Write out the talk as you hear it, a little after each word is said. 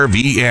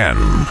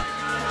VN.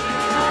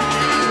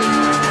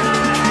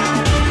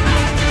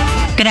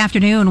 Good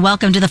afternoon.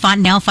 Welcome to the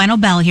Fontanelle Final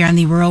Bell here on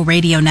the Rural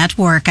Radio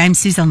Network. I'm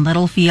Susan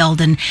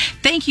Littlefield, and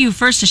thank you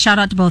first a shout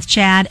out to both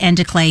Chad and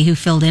to Clay, who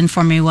filled in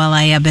for me while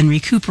I have been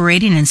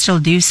recuperating and still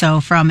do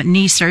so from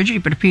knee surgery,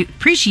 but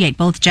appreciate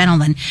both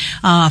gentlemen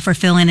for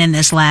filling in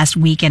this last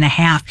week and a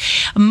half.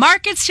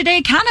 Markets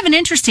today, kind of an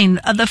interesting,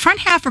 the front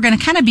half are going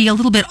to kind of be a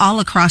little bit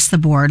all across the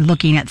board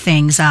looking at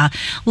things,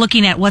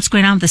 looking at what's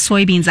going on with the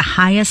soybeans, the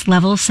highest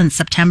level since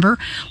September.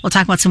 We'll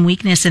talk about some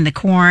weakness in the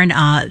corn.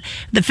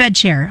 The Fed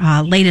chair,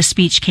 latest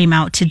speech came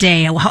out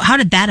today. How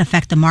did that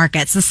affect the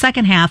markets? The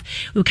second half,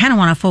 we kind of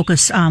want to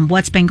focus on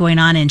what's been going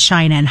on in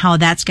China and how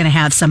that's going to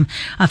have some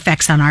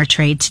effects on our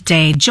trade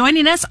today.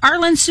 Joining us,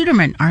 Arlan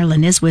Suderman.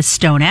 Arlan is with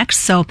StoneX.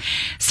 So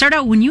start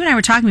out, when you and I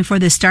were talking before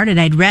this started,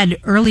 I'd read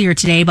earlier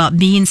today about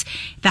beans,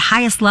 the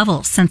highest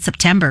level since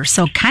September.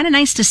 So kind of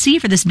nice to see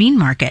for this bean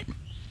market.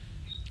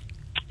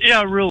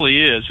 Yeah, it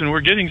really is. And we're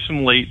getting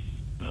some late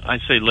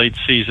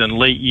season,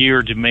 late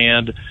year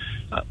demand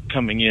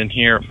coming in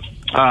here.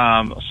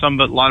 A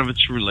lot of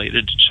it's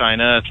related to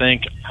China, I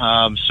think.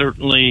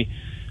 Certainly,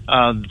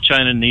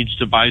 China needs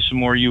to buy some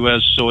more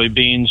U.S.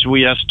 soybeans.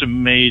 We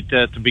estimate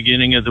at the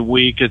beginning of the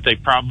week that they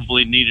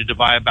probably needed to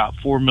buy about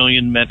 4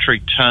 million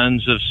metric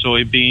tons of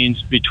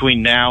soybeans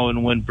between now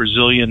and when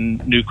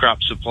Brazilian new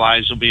crop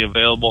supplies will be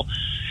available.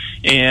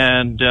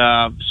 And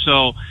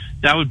so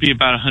that would be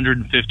about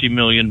 150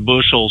 million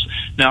bushels.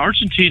 Now,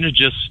 Argentina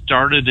just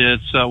started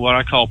its what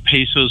I call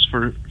pesos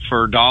for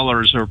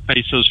dollars or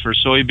pesos for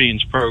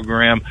soybeans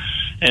program,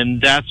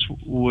 and that's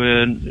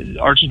when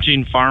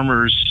Argentine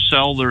farmers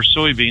sell their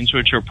soybeans,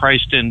 which are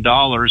priced in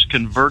dollars,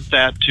 convert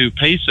that to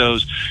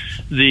pesos.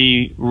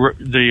 The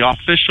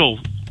official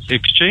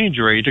exchange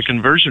rate, a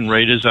conversion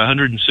rate, is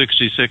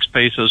 166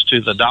 pesos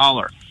to the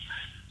dollar.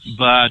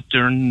 But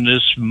during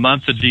this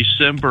month of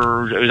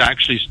December, it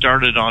actually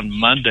started on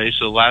Monday,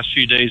 so the last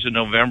few days of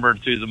November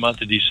through the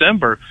month of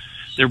December,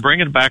 they're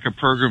bringing back a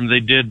program they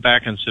did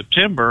back in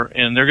September,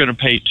 and they're going to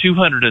pay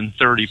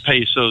 230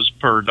 pesos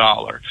per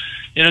dollar.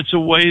 And it's a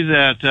way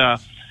that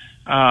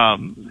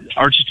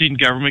Argentine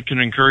government can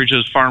encourage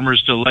those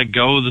farmers to let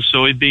go of the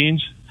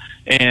soybeans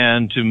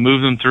and to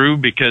move them through,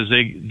 because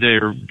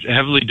they're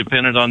heavily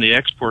dependent on the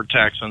export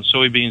tax on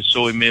soybeans,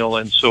 soy meal,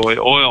 and soy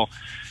oil.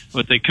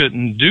 But they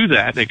couldn't do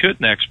that. They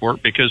couldn't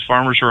export because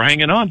farmers were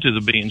hanging on to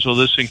the beans. So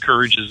this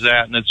encourages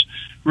that, and it's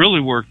really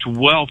worked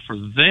well for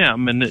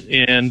them, and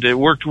it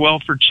worked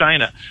well for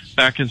China.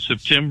 Back in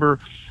September,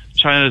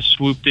 China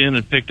swooped in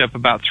and picked up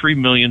about 3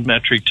 million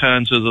metric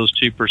tons of those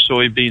cheaper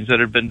soybeans that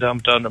had been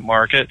dumped on the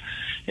market,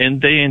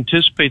 and they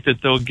anticipate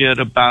that they'll get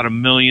about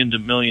 1 million to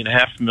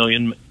 1.5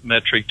 million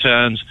metric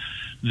tons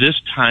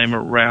this time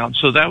around.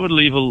 So that would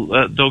leave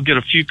they'll get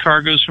a few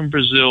cargoes from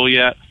Brazil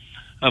yet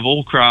of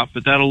old crop,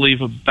 but that'll leave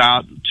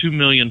about 2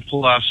 million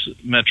plus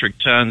metric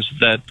tons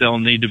that they'll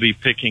need to be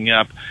picking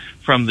up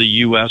from the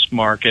U.S.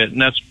 market, and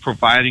that's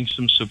providing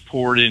some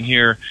support in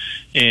here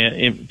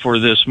for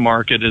this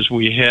market as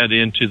we head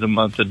into the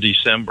month of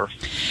December.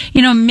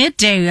 You know,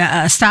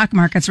 midday stock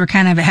markets were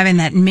kind of having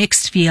that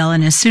mixed feel,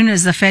 and as soon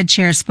as the Fed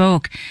chair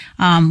spoke,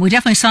 we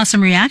definitely saw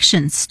some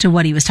reactions to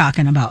what he was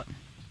talking about.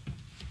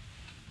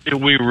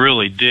 We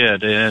really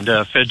did, and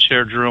Fed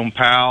Chair Jerome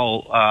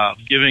Powell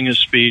giving a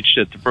speech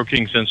at the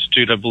Brookings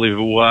Institute, I believe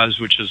it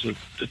was, which is a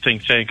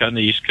think tank on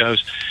the East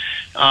Coast.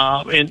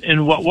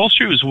 And what Wall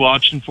Street was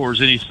watching for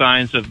is any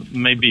signs of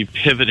maybe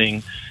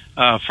pivoting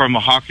from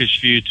a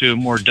hawkish view to a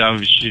more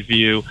dovish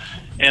view.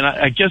 And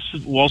I guess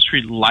Wall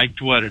Street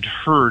liked what it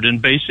heard, and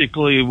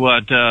basically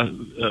what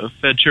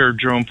Fed Chair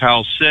Jerome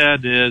Powell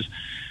said is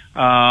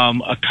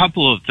a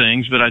couple of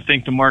things, but I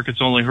think the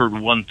market's only heard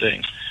one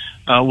thing.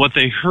 What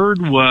they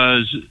heard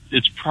was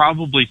it's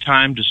probably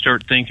time to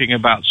start thinking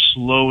about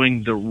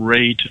slowing the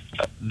rate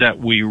that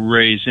we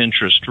raise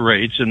interest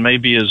rates, and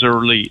maybe as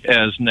early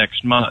as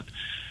next month.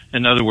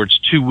 In other words,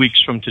 2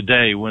 weeks from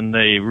today, when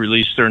they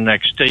release their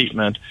next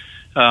statement,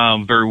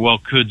 very well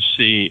could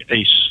see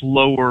a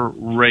slower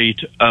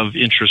rate of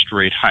interest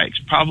rate hikes,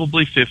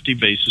 probably 50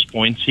 basis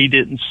points. He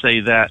didn't say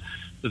that,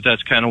 but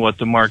that's kind of what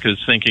the market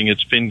is thinking.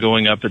 It's been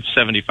going up at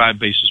 75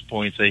 basis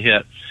points a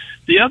hit.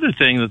 The other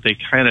thing that they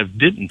kind of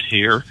didn't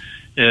hear,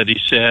 that he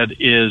said,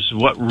 is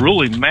what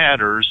really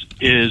matters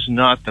is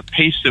not the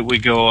pace that we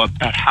go up,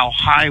 but how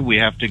high we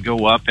have to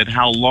go up and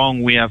how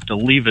long we have to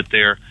leave it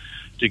there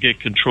to get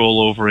control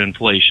over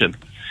inflation.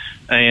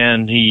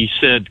 And he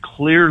said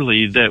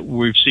clearly that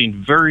we've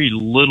seen very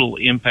little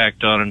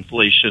impact on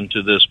inflation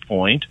to this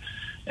point,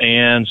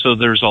 and so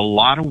there's a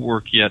lot of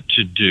work yet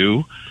to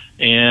do.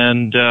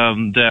 And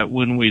that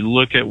when we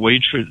look at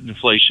wage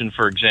inflation,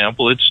 for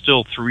example, it's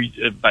still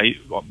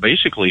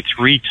basically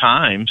three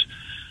times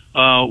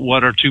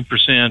what our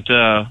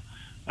 2%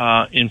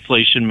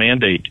 inflation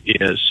mandate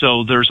is.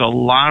 So there's a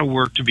lot of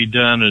work to be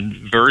done and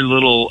very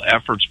little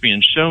efforts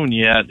being shown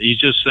yet. He's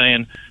just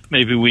saying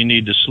maybe we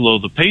need to slow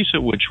the pace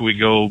at which we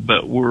go,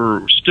 but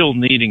we're still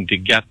needing to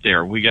get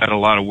there. We got a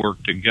lot of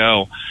work to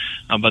go.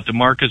 But the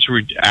markets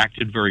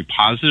reacted very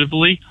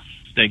positively.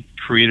 that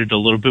created a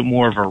little bit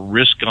more of a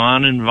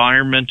risk-on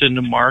environment in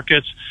the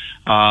markets.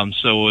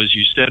 So as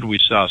you said, we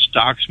saw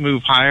stocks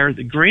move higher.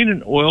 The grain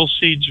and oil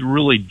seeds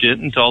really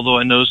didn't, although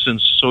I know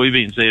since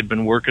soybeans they had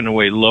been working their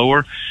way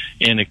lower,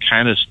 and it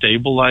kind of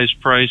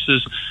stabilized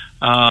prices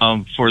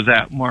for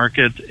that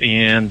market,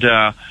 and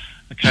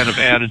kind of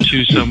added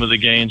to some of the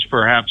gains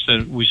perhaps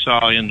that we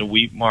saw in the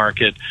wheat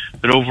market.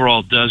 But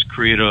overall does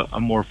create a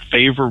more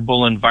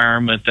favorable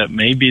environment that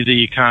maybe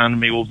the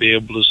economy will be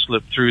able to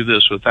slip through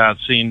this without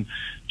seeing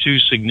too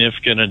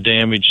significant a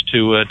damage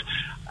to it.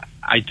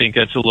 I think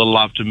that's a little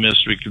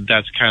optimistic.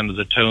 That's kind of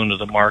the tone of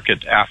the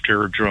market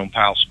after Jerome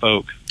Powell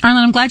spoke.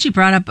 Arlan, I'm glad you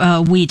brought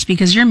up wheat,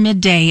 because your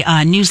midday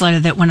newsletter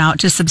that went out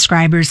to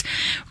subscribers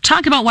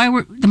talked about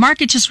why the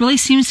market just really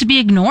seems to be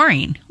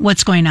ignoring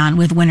what's going on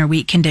with winter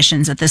wheat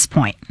conditions at this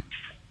point.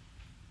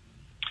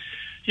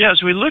 Yeah,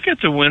 as we look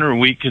at the winter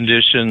wheat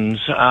conditions,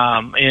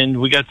 and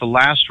we got the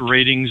last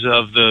ratings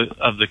of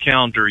the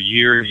calendar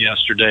year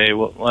yesterday.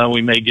 Well,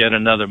 we may get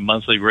another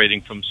monthly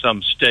rating from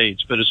some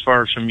states, but as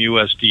far as from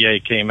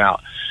USDA came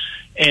out,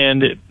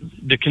 and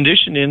the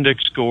condition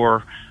index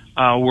score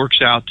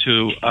works out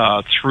to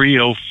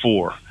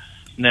 304.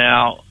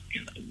 Now,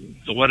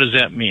 what does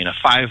that mean? A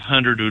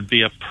 500 would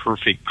be a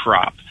perfect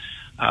crop.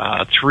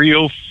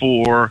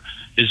 304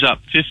 is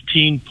up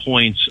 15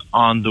 points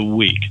on the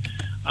week.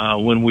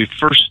 When we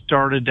first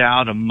started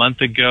out a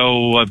month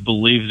ago, I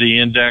believe the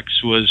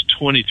index was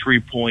 23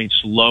 points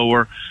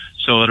lower,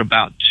 so at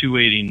about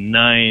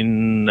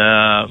 289,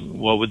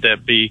 what would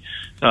that be?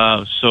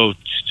 So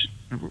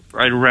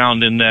right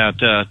around in that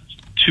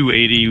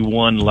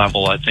 281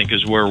 level, I think,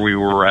 is where we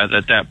were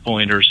at that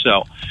point or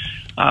so.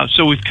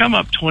 So we've come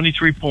up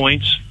 23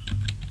 points,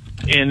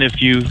 and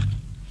if you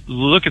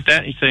look at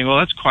that and you think, well,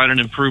 that's quite an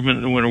improvement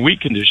in the winter wheat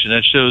condition.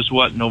 That shows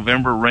what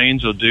November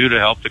rains will do to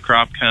help the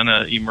crop kind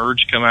of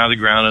emerge, come out of the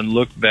ground, and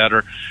look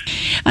better.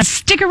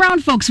 Stick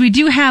around, folks. We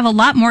do have a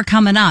lot more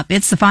coming up.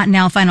 It's the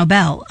Fontanelle Final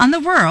Bell on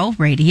the Rural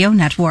Radio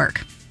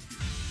Network.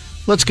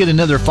 Let's get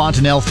another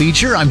Fontanelle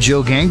feature. I'm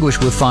Joe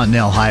Gangwish with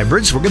Fontanelle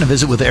Hybrids. We're going to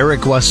visit with Eric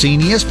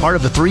Guasinius, part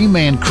of a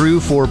three-man crew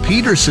for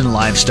Peterson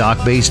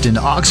Livestock based in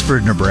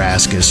Oxford,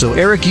 Nebraska. So,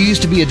 Eric, you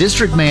used to be a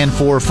district man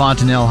for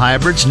Fontanelle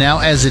Hybrids. Now,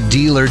 as a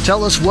dealer,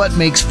 tell us what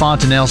makes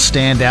Fontanelle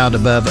stand out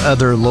above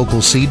other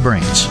local seed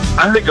brands.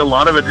 I think a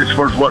lot of it, as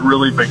far as what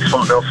really makes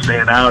Fontanelle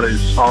stand out,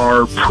 is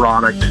our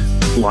product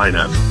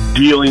lineup.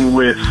 Dealing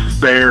with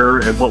Bayer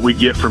and what we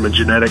get from a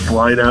genetic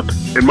lineup.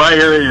 In my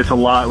area, it's a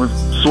lot. With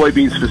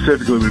soybeans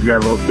specifically, we've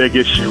got a big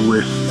issue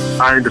with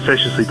iron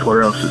deficiency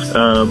chlorosis.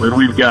 And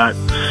we've got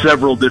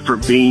several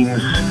different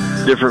beans,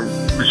 different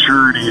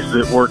maturities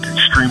that work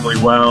extremely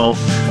well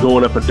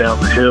going up and down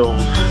the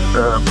hills.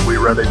 We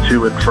run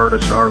into in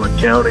Furnace and Arlan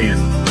County.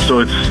 And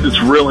so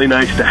it's really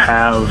nice to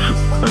have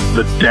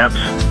the depth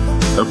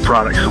of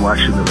product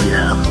selection that we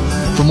have.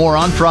 For more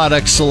on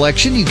product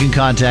selection, you can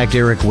contact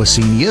Eric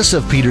Guasinius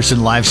of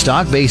Peterson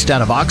Livestock based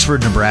out of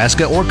Oxford,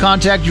 Nebraska, or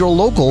contact your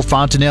local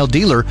Fontanelle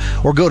dealer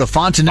or go to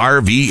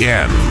Fontanelle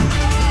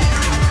RVN.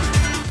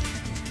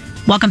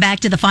 Welcome back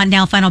to the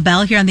Fontanelle Final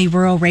Bell here on the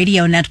Rural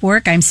Radio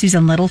Network. I'm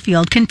Susan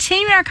Littlefield,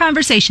 continuing our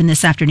conversation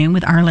this afternoon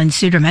with Arlan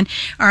Suderman.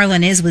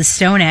 Arlan is with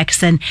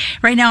StoneX, and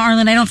right now,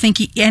 Arlan, I don't think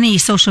any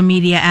social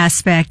media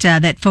aspect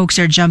that folks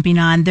are jumping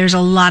on. There's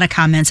a lot of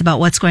comments about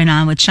what's going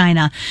on with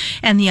China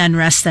and the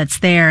unrest that's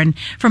there. And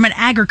from an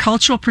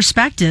agricultural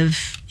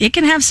perspective, it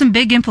can have some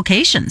big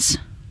implications.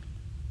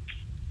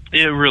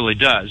 It really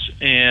does.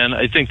 And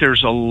I think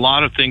there's a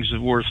lot of things that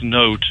are worth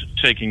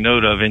taking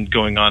note of and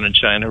going on in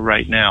China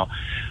right now.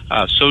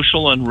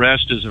 Social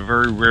unrest is a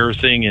very rare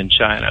thing in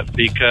China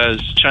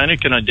because China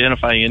can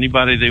identify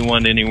anybody they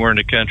want anywhere in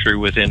the country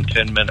within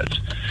 10 minutes.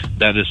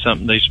 That is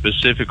something they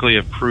specifically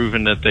have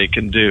proven that they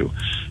can do.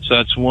 So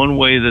that's one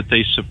way that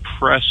they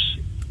suppress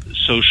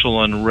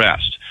social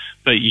unrest.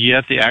 But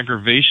yet the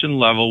aggravation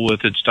level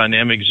with its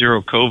dynamic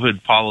zero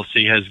COVID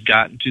policy has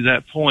gotten to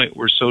that point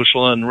where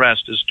social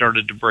unrest has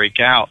started to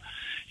break out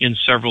in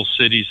several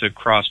cities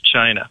across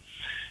China.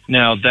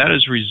 Now, that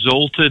has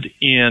resulted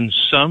in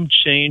some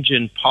change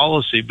in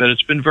policy, but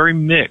it's been very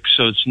mixed,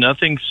 so it's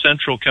nothing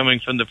central coming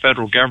from the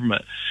federal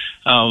government.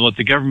 What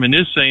the government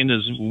is saying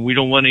is we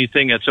don't want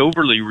anything that's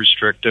overly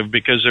restrictive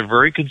because they're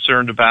very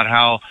concerned about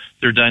how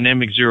their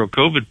dynamic zero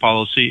COVID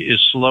policy is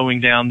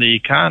slowing down the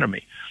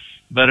economy.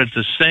 But at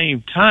the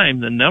same time,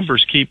 the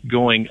numbers keep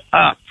going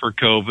up for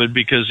COVID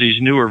because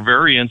these newer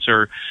variants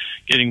are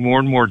getting more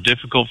and more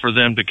difficult for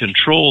them to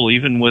control,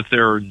 even with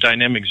their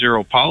dynamic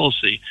zero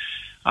policy.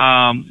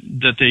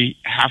 That they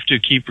have to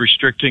keep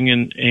restricting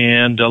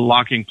and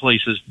locking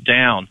places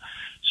down.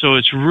 So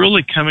it's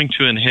really coming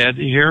to an head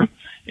here,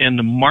 and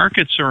the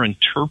markets are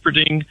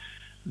interpreting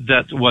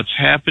that what's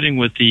happening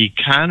with the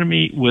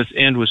economy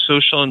and with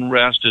social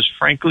unrest is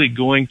frankly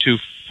going to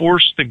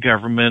force the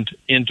government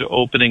into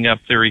opening up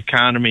their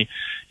economy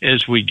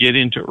as we get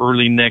into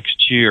early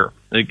next year.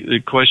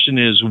 The question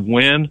is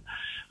when.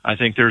 I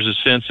think there's a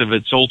sense of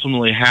it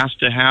ultimately has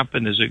to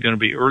happen. Is it going to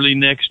be early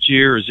next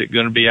year? Is it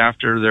going to be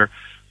after their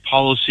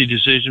policy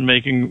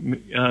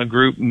decision-making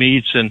group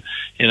meets in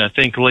I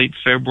think late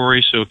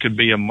February, so it could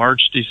be a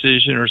March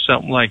decision or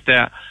something like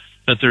that.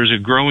 But there's a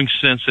growing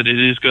sense that it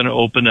is going to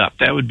open up.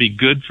 That would be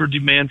good for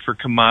demand for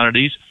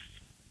commodities.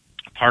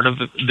 Part of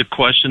the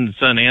question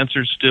that's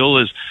unanswered still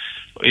is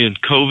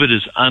COVID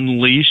is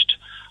unleashed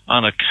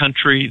on a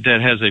country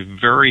that has a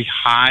very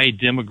high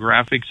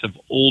demographics of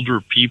older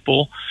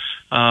people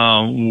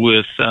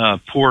with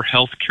poor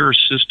healthcare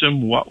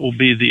system. What will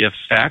be the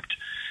effect?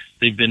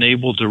 They've been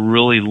able to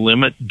really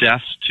limit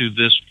deaths to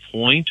this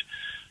point,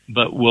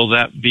 but will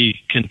that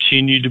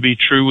continue to be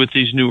true with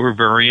these newer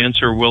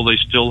variants, or will they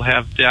still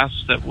have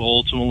deaths that will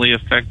ultimately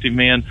affect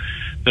demand?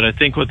 But I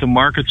think what the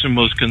markets are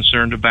most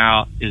concerned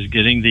about is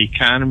getting the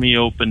economy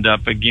opened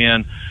up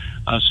again,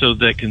 so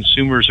that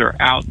consumers are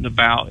out and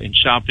about and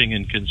shopping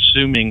and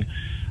consuming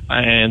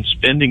and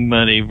spending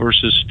money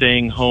versus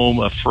staying home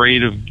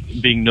afraid of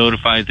being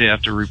notified they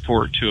have to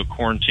report to a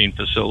quarantine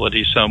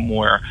facility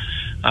somewhere.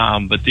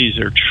 But these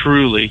are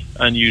truly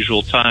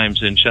unusual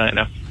times in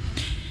China.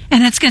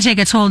 And that's going to take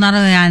a toll not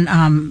only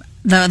on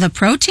the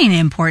protein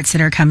imports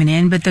that are coming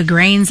in, but the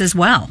grains as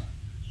well.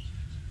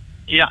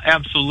 Yeah,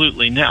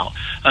 absolutely. Now,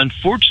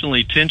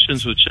 unfortunately,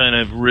 tensions with China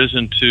have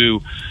risen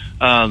to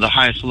the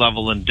highest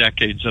level in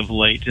decades of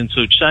late. And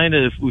so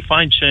we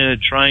find China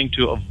trying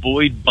to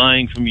avoid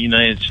buying from the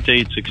United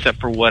States except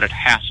for what it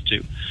has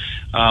to.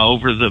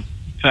 Over the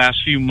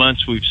past few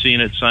months, we've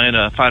seen it sign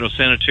a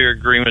phytosanitary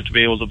agreement to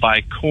be able to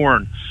buy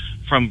corn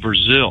from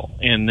Brazil.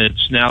 And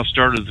it's now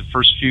started. The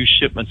first few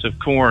shipments of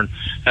corn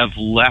have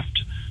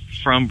left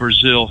from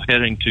Brazil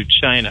heading to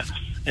China.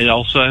 It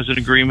also has an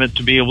agreement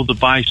to be able to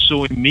buy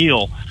soy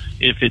meal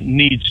if it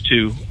needs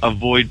to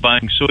avoid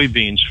buying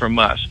soybeans from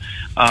us.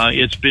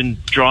 It's been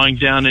drawing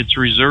down its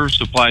reserve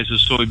supplies of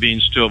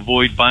soybeans to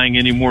avoid buying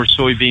any more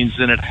soybeans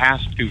than it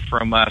has to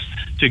from us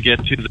to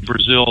get to the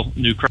Brazil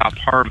new crop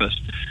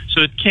harvest.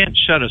 So it can't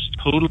shut us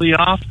totally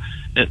off,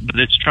 but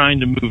it's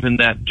trying to move in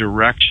that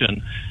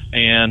direction.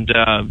 And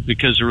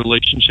because the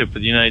relationship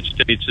with the United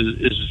States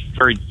is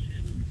very,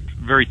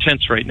 very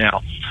tense right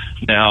now.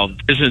 Now,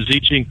 President Xi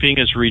Jinping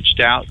has reached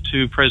out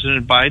to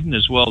President Biden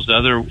as well as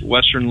other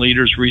Western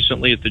leaders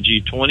recently at the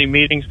G20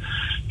 meetings,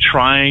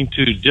 trying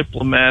to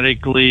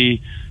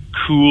diplomatically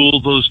cool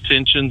those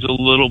tensions a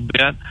little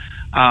bit.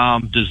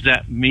 Does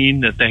that mean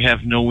that they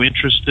have no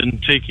interest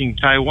in taking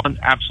Taiwan?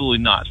 Absolutely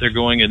not. They're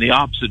going in the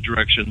opposite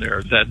direction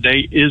there. That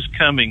day is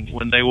coming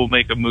when they will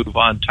make a move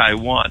on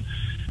Taiwan.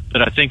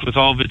 But I think with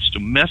all of its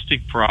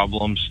domestic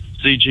problems,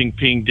 Xi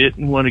Jinping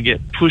didn't want to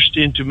get pushed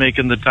into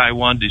making the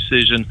Taiwan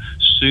decision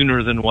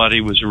sooner than what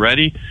he was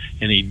ready,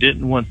 and he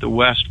didn't want the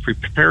West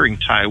preparing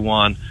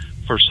Taiwan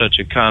for such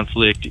a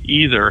conflict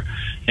either.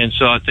 And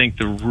so I think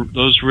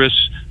those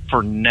risks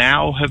for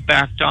now have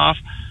backed off,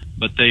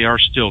 but they are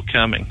still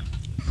coming.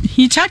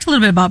 You talked a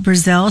little bit about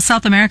Brazil,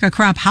 South America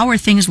crop. How are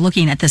things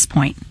looking at this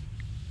point?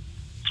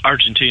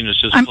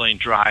 Argentina's just plain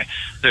dry.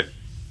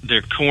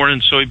 Their corn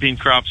and soybean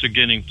crops are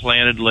getting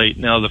planted late.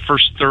 Now, the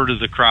first third of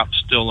the crops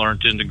still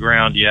aren't in the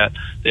ground yet.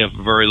 They have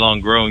a very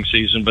long growing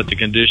season, but the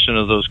condition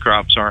of those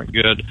crops aren't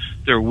good.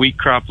 Their wheat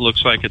crop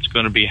looks like it's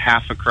going to be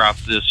half a crop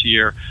this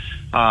year.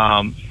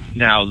 Now,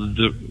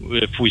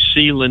 if we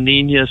see La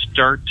Nina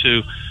start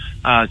to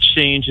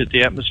change at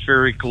the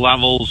atmospheric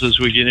levels as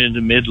we get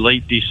into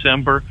mid-late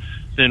December,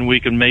 then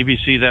we can maybe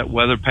see that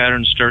weather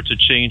pattern start to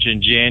change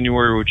in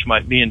January, which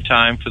might be in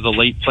time for the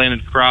late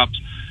planted crops.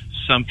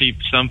 Some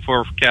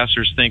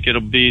forecasters think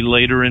it'll be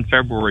later in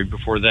February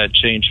before that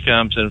change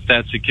comes, and if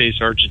that's the case,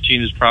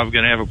 Argentina is probably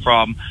going to have a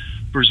problem.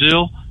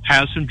 Brazil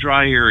has some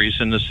dry areas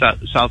in the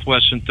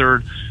southwestern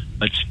third,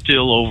 but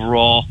still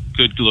overall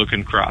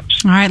good-looking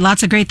crops. All right,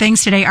 lots of great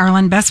things today,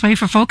 Arlan. Best way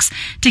for folks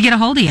to get a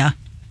hold of you?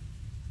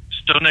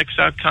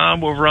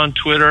 StoneX.com, over on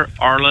Twitter,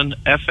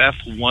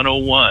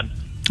 ArlanFF101.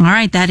 All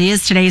right, that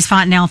is today's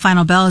Fontanelle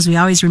Final Bell. As we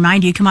always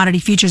remind you, commodity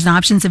futures and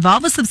options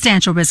involve a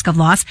substantial risk of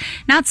loss,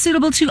 not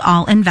suitable to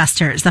all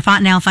investors. The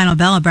Fontanelle Final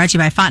Bell are brought to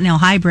you by Fontanelle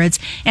Hybrids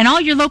and all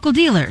your local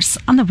dealers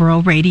on the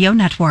Rural Radio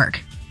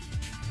Network.